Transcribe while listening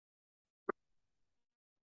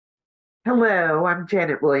Hello, I'm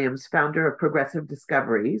Janet Williams, founder of Progressive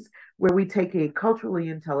Discoveries, where we take a culturally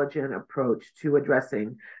intelligent approach to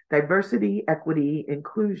addressing diversity, equity,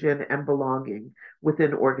 inclusion, and belonging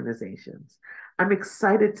within organizations. I'm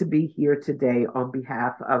excited to be here today on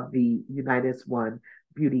behalf of the Unitas One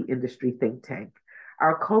Beauty Industry Think Tank.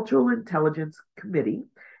 Our Cultural Intelligence Committee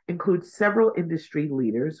includes several industry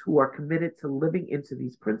leaders who are committed to living into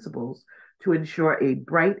these principles to ensure a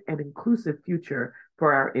bright and inclusive future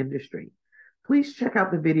for our industry. Please check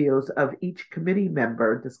out the videos of each committee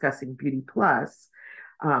member discussing Beauty Plus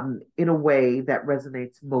in a way that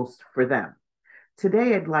resonates most for them.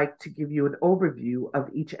 Today, I'd like to give you an overview of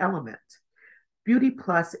each element. Beauty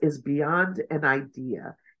Plus is beyond an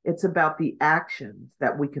idea. It's about the actions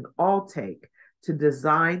that we can all take to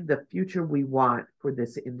design the future we want for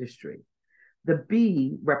this industry. The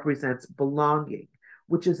B represents belonging,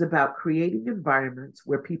 which is about creating environments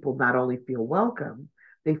where people not only feel welcome,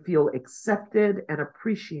 they feel accepted and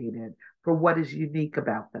appreciated for what is unique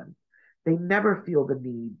about them. They never feel the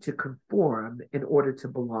need to conform in order to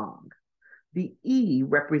belong. The E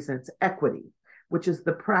represents equity, which is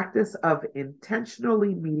the practice of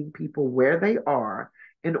intentionally meeting people where they are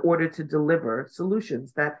in order to deliver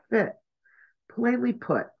solutions that fit. Plainly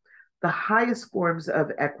put, the highest forms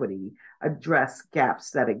of equity address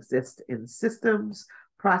gaps that exist in systems,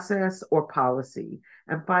 process, or policy,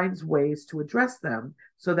 and finds ways to address them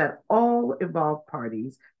so that all involved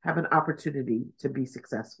parties have an opportunity to be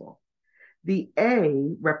successful. The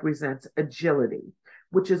A represents agility,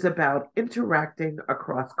 which is about interacting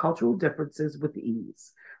across cultural differences with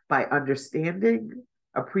ease by understanding,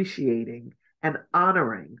 appreciating, and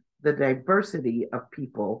honoring the diversity of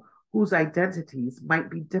people whose identities might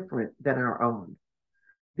be different than our own.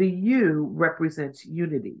 The U represents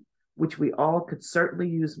unity, which we all could certainly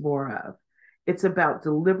use more of. It's about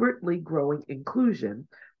deliberately growing inclusion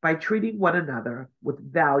by treating one another with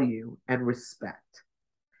value and respect.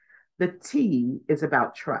 The T is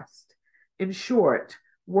about trust. In short,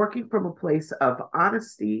 working from a place of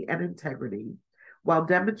honesty and integrity while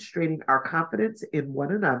demonstrating our confidence in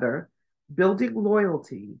one another, building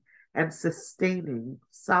loyalty, and sustaining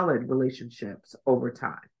solid relationships over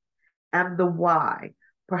time. And the Y,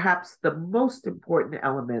 perhaps the most important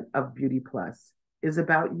element of Beauty Plus, is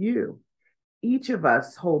about you. Each of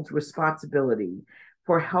us holds responsibility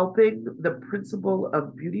for helping the principle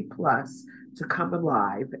of Beauty Plus to come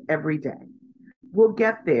alive every day. We'll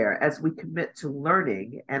get there as we commit to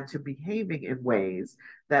learning and to behaving in ways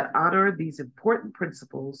that honor these important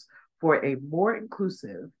principles for a more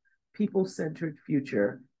inclusive, people-centered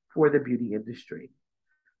future for the beauty industry.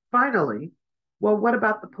 Finally, well, what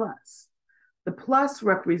about the plus? The plus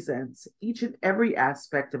represents each and every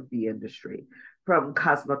aspect of the industry, from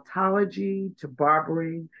cosmetology to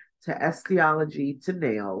barbering to estiology to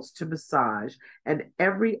nails to massage and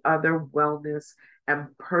every other wellness and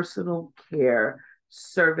personal care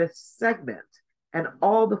service segment, and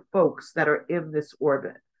all the folks that are in this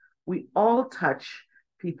orbit. We all touch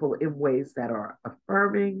people in ways that are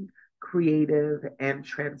affirming, creative, and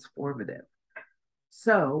transformative.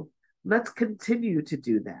 So let's continue to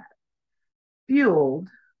do that, fueled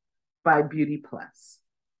by Beauty Plus.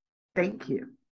 Thank you.